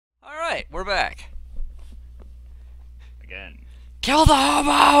Alright, we're back. Again. Kill the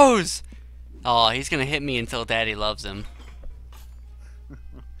hobos! Oh, he's gonna hit me until Daddy loves him.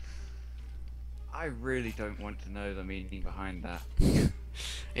 I really don't want to know the meaning behind that.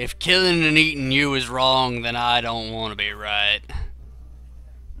 If killing and eating you is wrong, then I don't want to be right.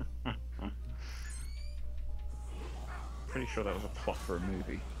 Pretty sure that was a plot for a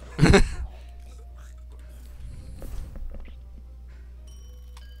movie.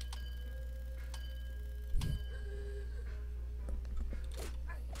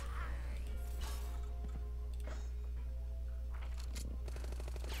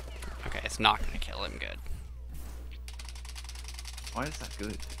 Okay, it's not gonna kill him good. Why is that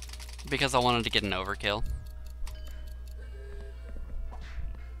good? Because I wanted to get an overkill.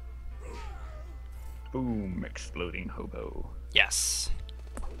 Boom, exploding hobo. Yes.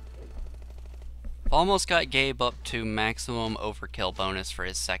 Almost got Gabe up to maximum overkill bonus for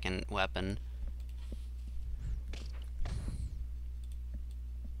his second weapon.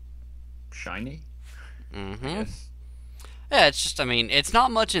 Shiny? Mm-hmm. Yes. Yeah, it's just, I mean, it's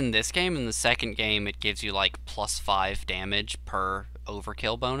not much in this game. In the second game, it gives you, like, +5 damage per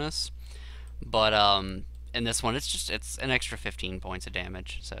overkill bonus. But, in this one, it's an extra 15 points of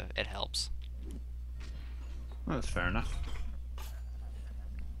damage, so it helps. Well, that's fair enough.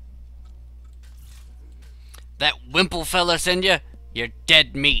 That Wimple fella send you? You're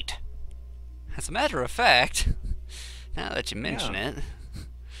dead meat. As a matter of fact, now that you mention it...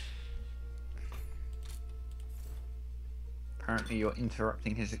 Apparently you're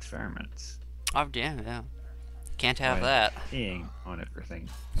interrupting his experiments. Oh, yeah. Can't have that. Peeing on everything.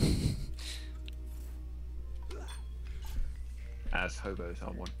 As hobos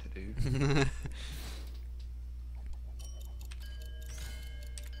are wont to do.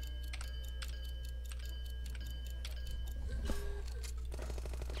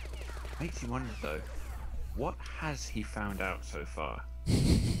 Makes you wonder though, what has he found out so far?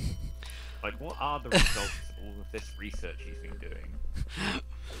 Like, what are the results of all of this research he's been doing?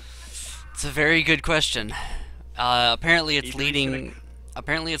 It's a very good question. Apparently it's leading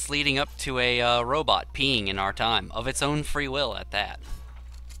up to a robot peeing in our time, of its own free will at that.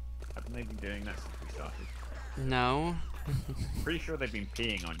 Haven't they been doing that since we started? No. Pretty sure they've been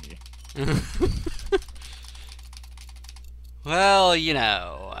peeing on you. Well, you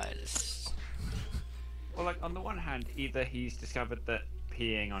know, I just... Well, like, on the one hand, either he's discovered that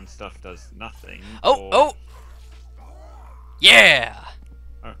peeing on stuff does nothing, Oh! Yeah!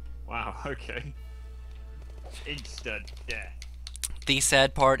 Oh, wow, okay. Instant death. The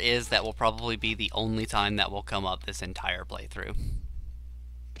sad part is that will probably be the only time that will come up this entire playthrough.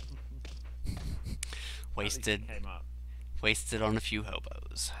 Wasted. Came up. Wasted on a few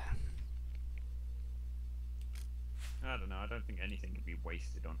hobos. I don't know, I don't think anything can be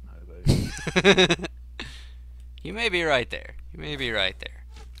wasted on hobos. You may be right there. You may be right there.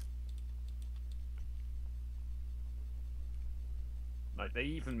 Like, they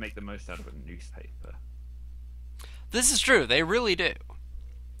even make the most out of a newspaper. This is true, they really do.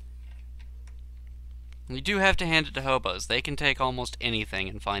 You do have to hand it to hobos. They can take almost anything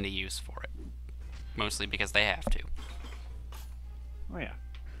and find a use for it. Mostly because they have to. Oh yeah.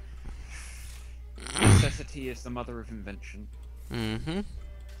 Necessity is the mother of invention. Mm-hmm.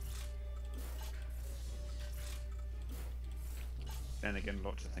 Then again,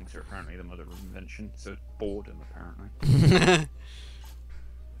 lots of things are apparently the mother of invention, so boredom, apparently.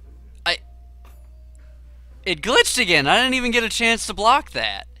 It glitched again! I didn't even get a chance to block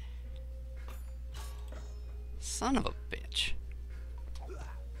that! Son of a bitch.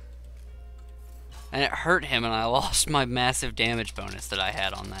 And it hurt him and I lost my massive damage bonus that I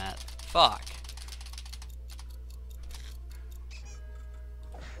had on that. Fuck.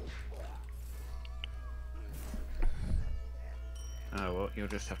 Oh well, you'll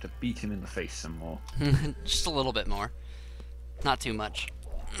just have to beat him in the face some more. Just a little bit more. Not too much.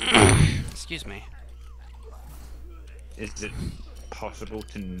 Excuse me. Is it possible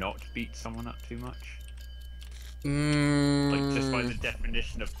to not beat someone up too much? Like, just by the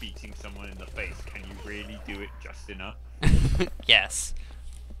definition of beating someone in the face, can you really do it just enough? Yes.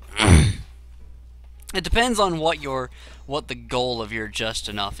 It depends on what the goal of your just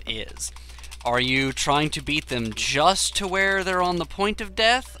enough is. Are you trying to beat them just to where they're on the point of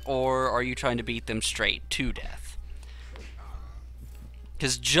death, or are you trying to beat them straight to death?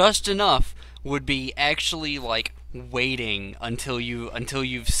 Because just enough would be actually like waiting until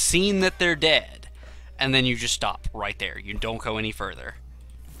you've seen that they're dead, and then you just stop right there. You don't go any further.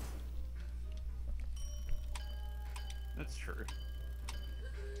 That's true.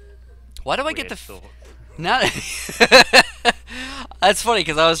 Why do I Weird get the thought. Not. That's funny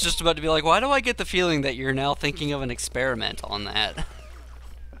because I was just about to be like, why do I get the feeling that you're now thinking of an experiment on that?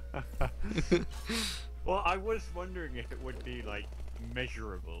 Well, I was wondering if it would be like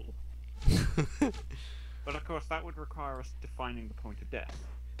measurable, but of course that would require us defining the point of death.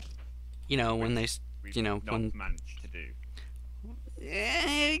 You know, when they, We've you know, not when. managed to do.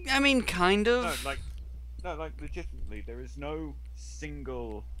 I mean, kind of. No, like legitimately, there is no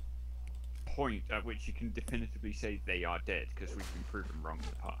single point at which you can definitively say they are dead because we've been proven wrong in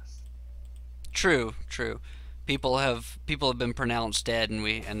the past. True, true. People have been pronounced dead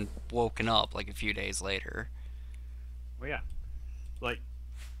and woken up like a few days later. Well, yeah, like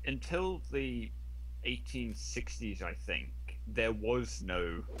until the 1860s, I think there was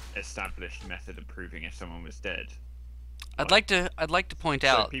no established method of proving if someone was dead. I'd like to point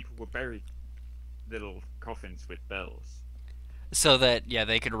out people were buried little coffins with bells. so that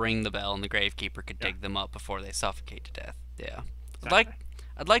they could ring the bell and the gravekeeper could dig them up before they suffocate to death. Yeah. Exactly.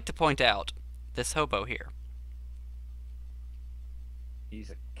 I'd like to point out this hobo here. He's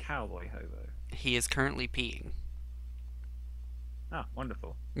a cowboy hobo. He is currently peeing. Ah,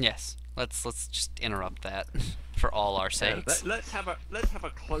 wonderful. Yes. Let's just interrupt that for all our sakes. Let's have a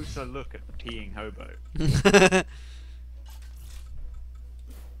closer look at the peeing hobo.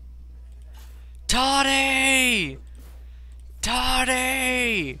 Toddy!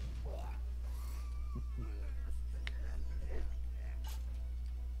 Toddy!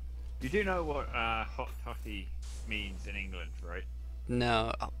 You do know what hot toddy means in England, right?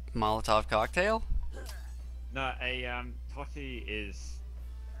 No, Molotov cocktail? No, a totty is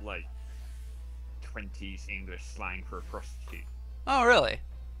like 20s English slang for a prostitute. Oh, really?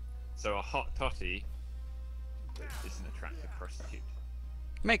 So a hot totty is an attractive prostitute.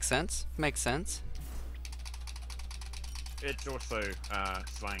 Makes sense. Makes sense. It's also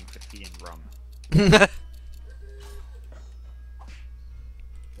slang for tea and rum.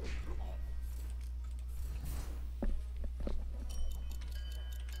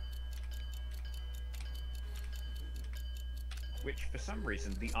 Which, for some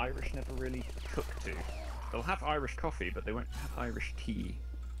reason, the Irish never really took to. They'll have Irish coffee, but they won't have Irish tea.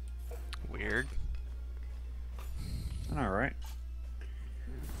 Weird. Alright.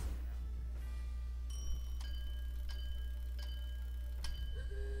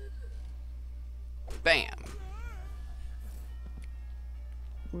 Bam.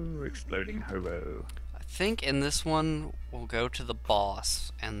 Woo, exploding hobo. I think in this one we'll go to the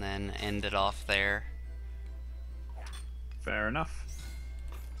boss and then end it off there. Fair enough.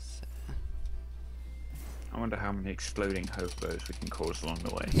 I wonder how many exploding hobos we can cause along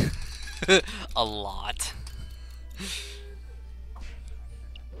the way. A lot.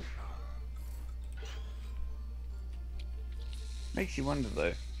 Makes you wonder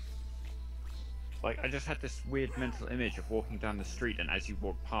though. Like, I just had this weird mental image of walking down the street and as you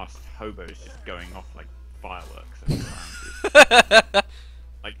walk past, hobos just going off like fireworks around you.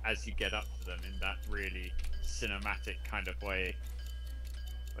 Like, as you get up to them in that really cinematic kind of way.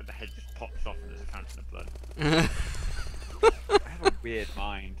 Where the head just pops off and there's a fountain of blood. I have a weird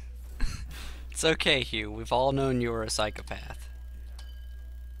mind. It's okay, Hugh. We've all known you're a psychopath.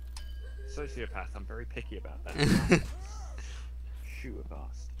 Sociopath, I'm very picky about that. Shoe of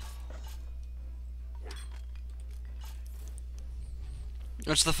vast.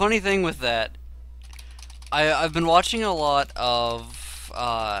 Which the funny thing with that, I've been watching a lot of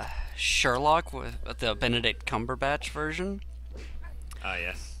Sherlock with the Benedict Cumberbatch version. Ah,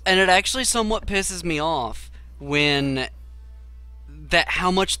 yes. And it actually somewhat pisses me off when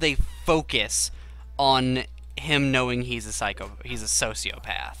how much they focus on him knowing he's a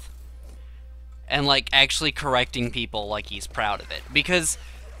sociopath. And like actually correcting people like he's proud of it. Because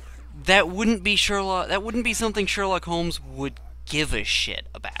that wouldn't be something Sherlock Holmes would give a shit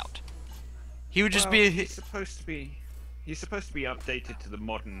about. He would just be he's supposed to be updated to the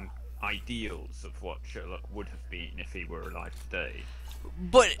modern ideals of what Sherlock would have been if he were alive today.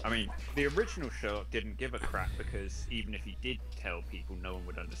 But I mean, the original Sherlock didn't give a crap because even if he did tell people, no one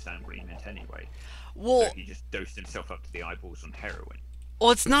would understand what he meant anyway. well, So he just dosed himself up to the eyeballs on heroin.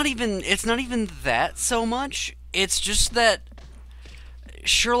 well, it's not even that so much. It's just that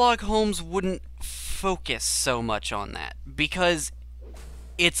Sherlock Holmes wouldn't focus so much on that because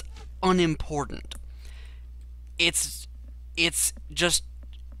it's unimportant. It's just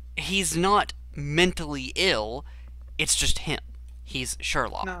he's not mentally ill. It's just him. He's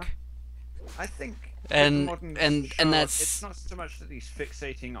Sherlock. No. I think And modern and Sherlock, that's it's not so much that he's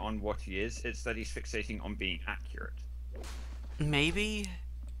fixating on what he is, it's that he's fixating on being accurate. maybe.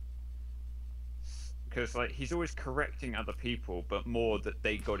 Because like he's always correcting other people, but more that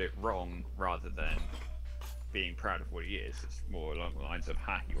they got it wrong rather than being proud of what he is. It's more along the lines of,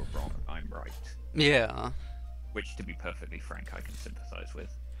 "Ha, you're wrong, I'm right." Yeah. Which, to be perfectly frank, I can sympathize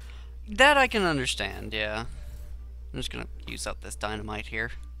with. That I can understand, yeah. I'm just gonna use up this dynamite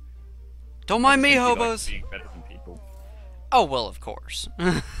here. Don't mind me, hobos! Being better than people. Oh, well, of course.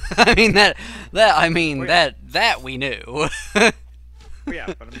 I mean, that we knew. Well, yeah,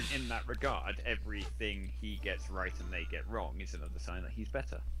 but I mean, in that regard, everything he gets right and they get wrong is another sign that he's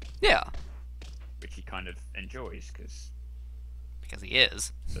better. Yeah. Which he kind of enjoys, because he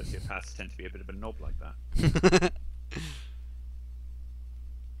is. Sociopaths tend to be a bit of a knob like that.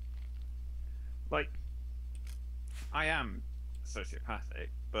 Like, I am sociopathic,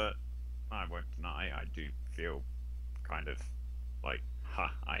 but I won't deny I do feel kind of like,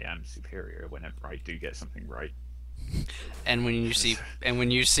 ha, I am superior whenever I do get something right. And when you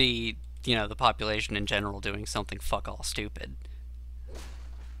see, you know, the population in general doing something fuck all stupid.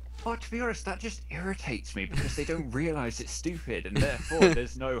 Oh, to be honest, that just irritates me because they don't realize it's stupid, and therefore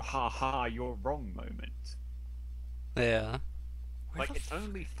there's no ha ha, you're wrong moment. Yeah. Like, it's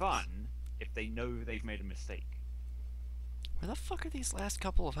only fun if they know they've made a mistake. Where the fuck are these last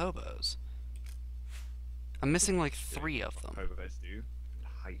couple of hobos? I'm missing like 3 of them. Hobos do.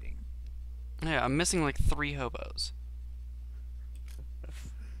 Hiding. Yeah, I'm missing like 3 hobos.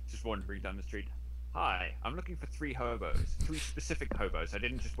 Just wandering down the street. Hi, I'm looking for 3 hobos. 3 specific hobos. I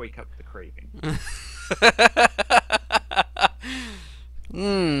didn't just wake up with the craving.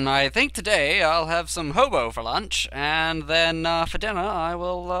 I think today I'll have some hobo for lunch, and then for dinner I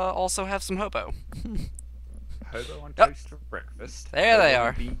will also have some hobo. Hobo on toast for breakfast. There they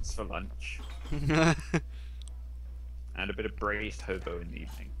are. Beans for lunch. And a bit of braised hobo in the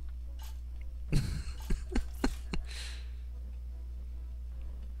evening.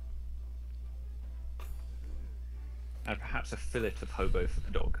 And perhaps a fillet of hobo for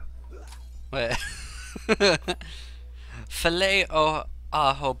the dog. Wait. Filet au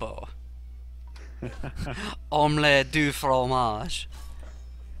hobo. Omelette du fromage.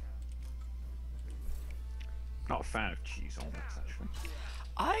 Not a fan of cheese omelets, actually.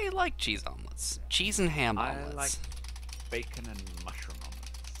 I like cheese omelets. Cheese and ham omelets. I like bacon and mushroom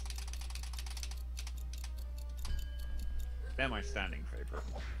omelets. They're my standing favourite.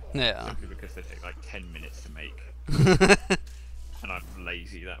 Yeah. Simply because they take like 10 minutes to make. And I'm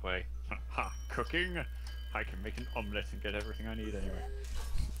lazy that way. Ha! Cooking? I can make an omelette and get everything I need anyway.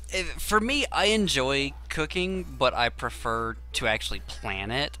 For me, I enjoy cooking, but I prefer to actually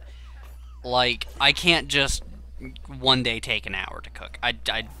plan it. Like, I can't just one day take an hour to cook. I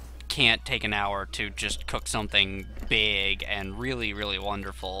can't take an hour to just cook something big and really, really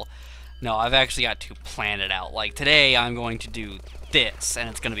wonderful. No, I've actually got to plan it out. Like, today I'm going to do this, and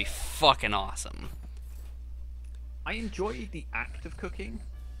it's going to be fucking awesome. I enjoy the act of cooking.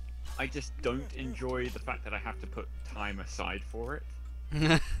 I just don't enjoy the fact that I have to put time aside for it.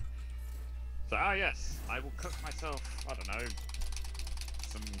 So, yes, I will cook myself, I don't know,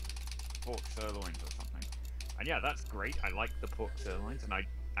 some pork sirloins or something. And yeah, that's great. I like the pork sirloins, and I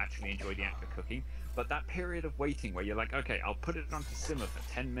actually enjoy the act of cooking. But that period of waiting where you're like, okay, I'll put it on to simmer for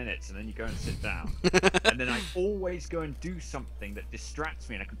 10 minutes, and then you go and sit down. And then I always go and do something that distracts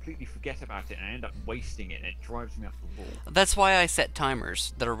me, and I completely forget about it, and I end up wasting it, and it drives me up the wall. That's why I set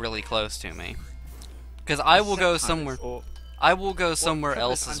timers that are really close to me. Because I will go somewhere... I will go somewhere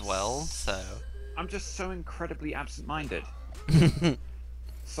else as well, so... I'm just so incredibly absent-minded.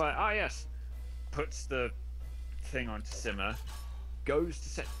 So, yes, puts the thing on to simmer, goes to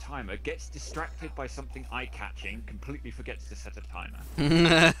set the timer, gets distracted by something eye-catching, completely forgets to set a timer.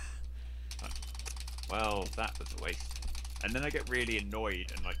 Well, that was a waste. And then I get really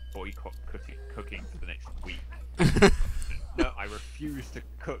annoyed and, like, boycott cooking for the next week. No, I refuse to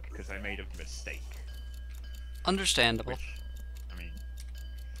cook because I made a mistake. Understandable. Which, I mean,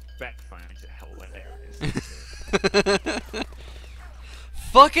 Beck finds it hilarious.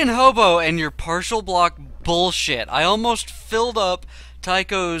 Fucking hobo and your partial block bullshit. I almost filled up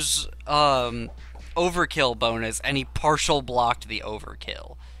Tycho's overkill bonus, and he partial blocked the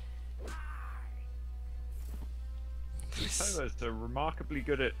overkill. These hobos are remarkably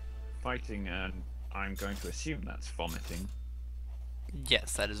good at fighting, and I'm going to assume that's vomiting.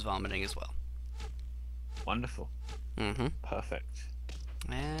 Yes, that is vomiting as well. Wonderful. Mm-hmm. Perfect.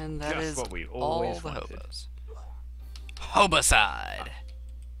 And that Just is what we all always the wanted. hobos. Hobocide!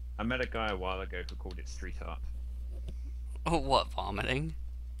 I met a guy a while ago who called it street art. Oh, what, vomiting?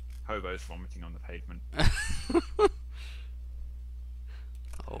 Hobos vomiting on the pavement.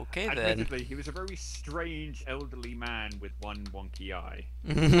 Okay, then. Admittedly, he was a very strange elderly man with one wonky eye.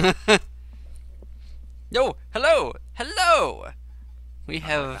 Yo, hello! Hello! We I like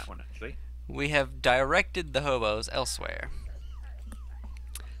have... that one, actually. We have directed the hobos elsewhere.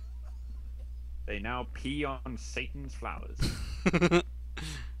 They now pee on Satan's flowers. I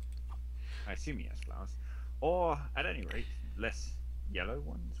assume he has flowers. Or, at any rate, less yellow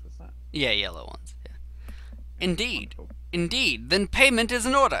ones, was that? Yeah, yellow ones. Yeah. Indeed. Wonderful. Indeed. Then payment is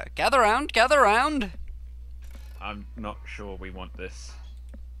in order. Gather round, gather round. I'm not sure we want this.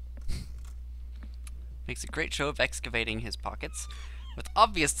 Makes a great show of excavating his pockets. With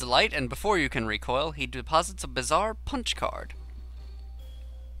obvious delight, and before you can recoil, he deposits a bizarre punch card.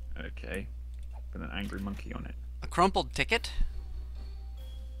 Okay. With an angry monkey on it. A crumpled ticket.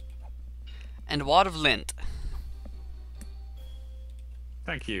 And a wad of lint.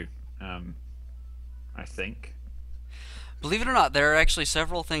 Thank you. I think. Believe it or not, there are actually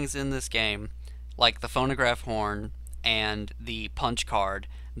several things in this game, like the phonograph horn and the punch card,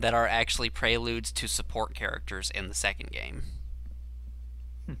 that are actually preludes to support characters in the second game.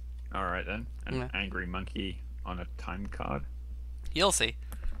 Alright then. An angry monkey on a time card. You'll see.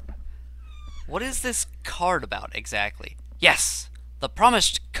 What is this card about exactly? Yes! The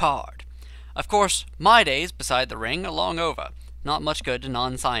promised card! Of course, my days beside the ring are long over. Not much good to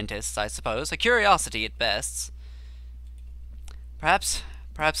non-scientists, I suppose. A curiosity at best. Perhaps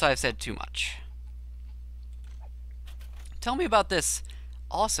I've said too much. Tell me about this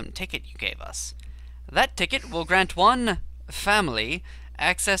awesome ticket you gave us. That ticket will grant one family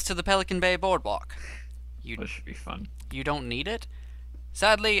access to the Pelican Bay Boardwalk. That should be fun. You don't need it?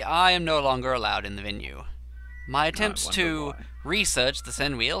 Sadly, I am no longer allowed in the venue. My attempts to research the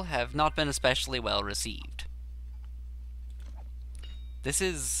Sin Wheel have not been especially well received. This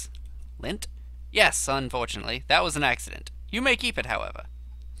is lint? Yes, unfortunately. That was an accident. You may keep it, however.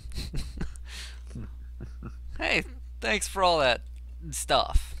 Hey, thanks for all that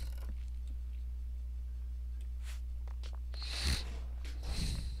stuff.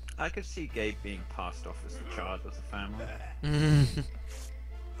 I could see Gabe being passed off as the child of the family.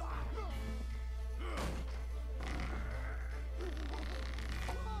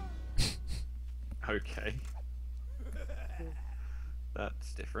 Okay.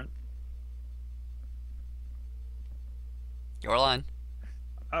 That's different. Your line.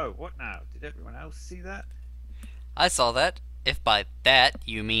 Oh, what now? Did everyone else see that? I saw that. If by that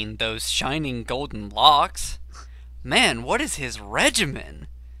you mean those shining golden locks. Man, what is his regimen?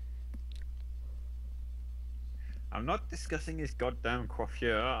 I'm not discussing his goddamn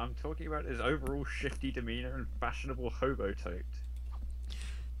coiffure. I'm talking about his overall shifty demeanor and fashionable hobo tote.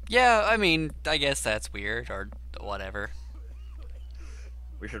 Yeah, I mean, I guess that's weird, or whatever.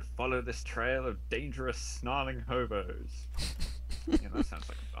 We should follow this trail of dangerous, snarling hobos. Yeah, that sounds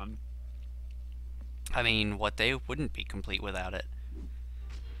like fun. I mean, what day wouldn't be complete without it?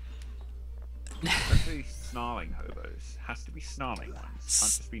 Especially snarling hobos. Has to be snarling ones.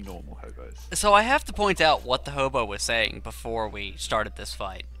 Can't just be normal hobos. So I have to point out what the hobo was saying before we started this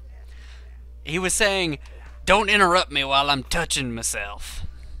fight. He was saying, "Don't interrupt me while I'm touching myself."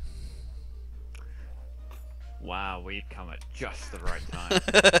 Wow, we've come at just the right time.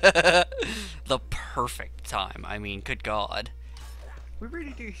 The perfect time. I mean, good God. We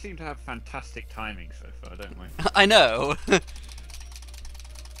really do seem to have fantastic timing so far, don't we? I know.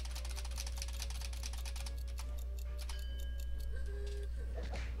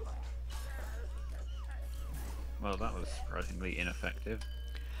 Well, that was surprisingly ineffective.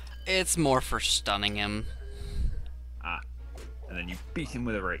 It's more for stunning him. Ah, and then you beat him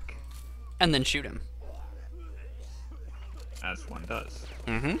with a rake. And then shoot him. As one does.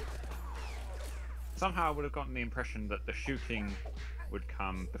 Mm-hmm. Somehow I would have gotten the impression that the shooting would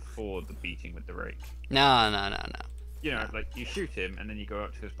come before the beating with the rake. No. You know, like, you shoot him, and then you go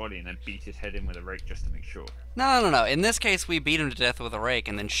up to his body and then beat his head in with a rake just to make sure. No. In this case, we beat him to death with a rake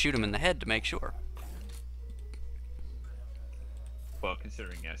and then shoot him in the head to make sure. Well,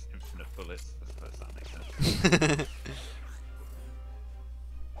 considering he has infinite bullets, I suppose that makes sense.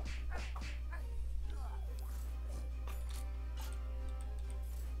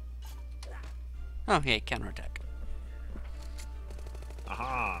 Oh, yeah, counterattack.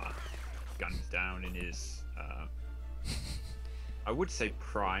 Aha! Guns down in his, I would say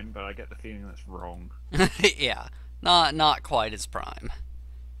prime, but I get the feeling that's wrong. Yeah, not quite as prime.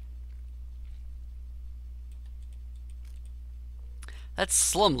 That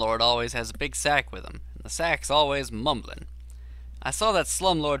slumlord always has a big sack with him, and the sack's always mumbling. I saw that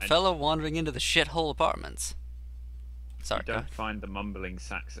slumlord fellow wandering into the shithole apartments. Sorry, you don't find the mumbling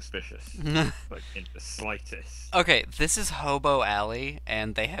sack suspicious, like in the slightest. Okay, this is Hobo Alley,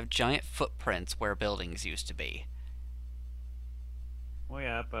 and they have giant footprints where buildings used to be. Well,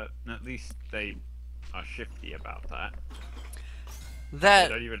 yeah, but at least they are shifty about that. They That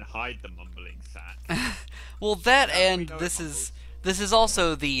don't even hide the mumbling sack. well, that No, we and know it this is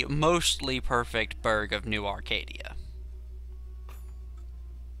also the mostly perfect burg of New Arcadia.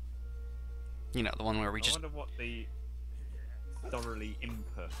 You know, the one where we I just wonder what the thoroughly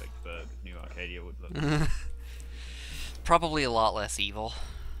imperfect burg of New Arcadia would look like. probably a lot less evil.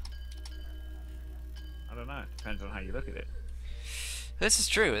 I don't know. It depends on how you look at it. This is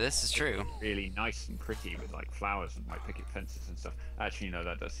true. This is true. Really nice and pretty with like flowers and white picket fences and stuff. Actually, no,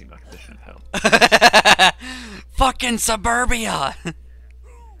 that does seem like a vision of hell. Fucking suburbia.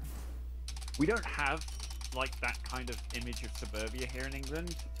 We don't have like that kind of image of suburbia here in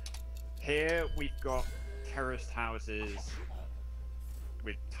England. Here we've got terraced houses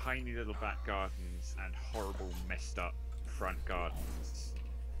with tiny little back gardens and horrible messed up front gardens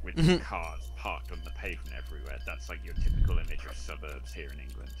with cars parked on the pavement everywhere. That's like your typical image of suburbs here in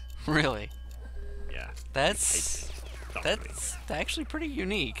England. Really? Yeah. That's actually pretty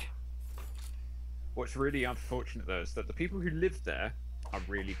unique. What's really unfortunate though is that the people who live there are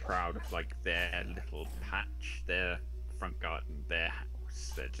really proud of like their little patch, their front garden, their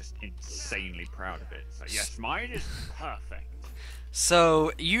house. They're just insanely proud of it. So yes, mine is perfect.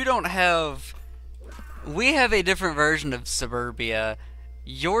 So you don't have. We have a different version of suburbia.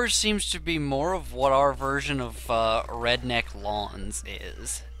 Yours seems to be more of what our version of redneck lawns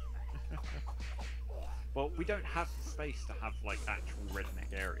is. Well, we don't have the space to have like actual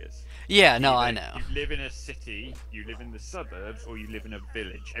redneck areas. Yeah, no, Either I know. You live in a city, you live in the suburbs, or you live in a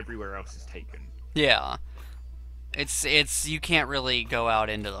village. Everywhere else is taken. Yeah. It's you can't really go out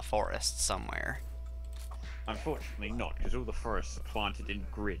into the forest somewhere. Unfortunately not, because all the forests are planted in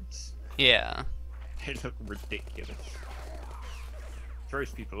grids. Yeah. They look ridiculous.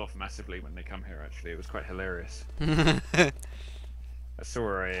 Throws people off massively when they come here, actually. It was quite hilarious. I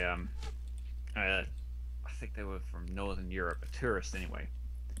saw I think they were from Northern Europe, a tourist anyway,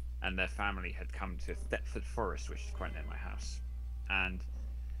 and their family had come to Thetford Forest, which is quite near my house. And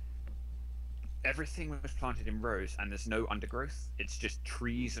everything was planted in rows, and there's no undergrowth. It's just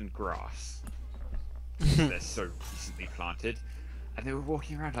trees and grass. They're so recently planted. And they were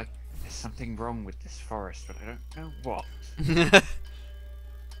walking around like, there's something wrong with this forest, but I don't know what.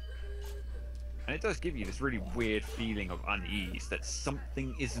 And it does give you this really weird feeling of unease that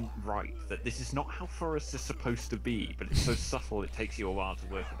something isn't right, that this is not how forests are supposed to be, but it's so subtle it takes you a while to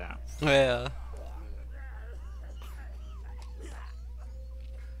work it out. Yeah.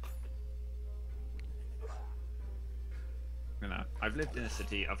 You know, I've lived in a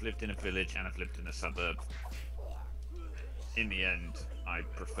city, I've lived in a village, and I've lived in a suburb. In the end, I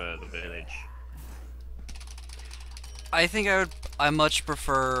prefer the village. I think I much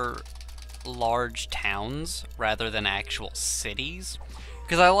prefer large towns rather than actual cities,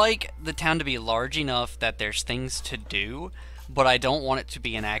 because I like the town to be large enough that there's things to do, but I don't want it to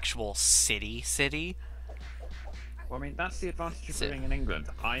be an actual city. Well, I mean, that's the advantage of living in England.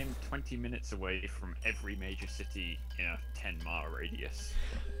 I am 20 minutes away from every major city in a 10-mile radius.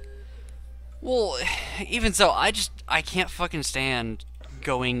 Well, even so, I can't fucking stand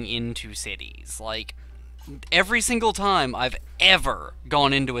going into cities. Like, every single time I've ever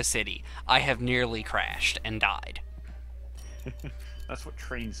gone into a city, I have nearly crashed and died. That's what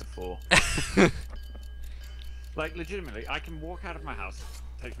trains are for. Like, legitimately, I can walk out of my house,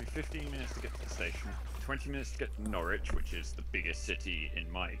 it takes me 15 minutes to get to the station, 20 minutes to get to Norwich, which is the biggest city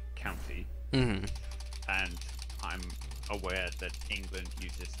in my county, Mm-hmm. and I'm aware that England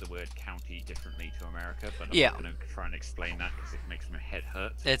uses the word county differently to America, but I'm Yeah. not going to try and explain that because it makes my head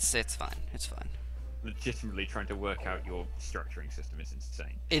hurt. It's fine. It's fine. Legitimately trying to work out your structuring system is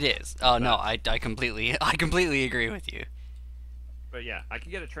insane. It is. Oh no, I completely agree with you. But yeah, I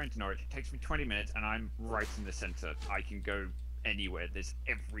can get a train to Norwich. It takes me 20 minutes, and I'm right in the centre. I can go anywhere. There's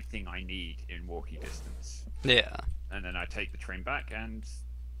everything I need in walking distance. Yeah. And then I take the train back, and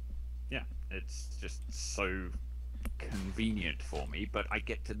yeah, it's just so convenient for me. But I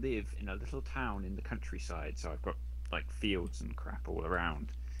get to live in a little town in the countryside, so I've got like fields and crap all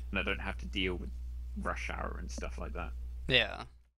around, and I don't have to deal with rush hour and stuff like that. Yeah.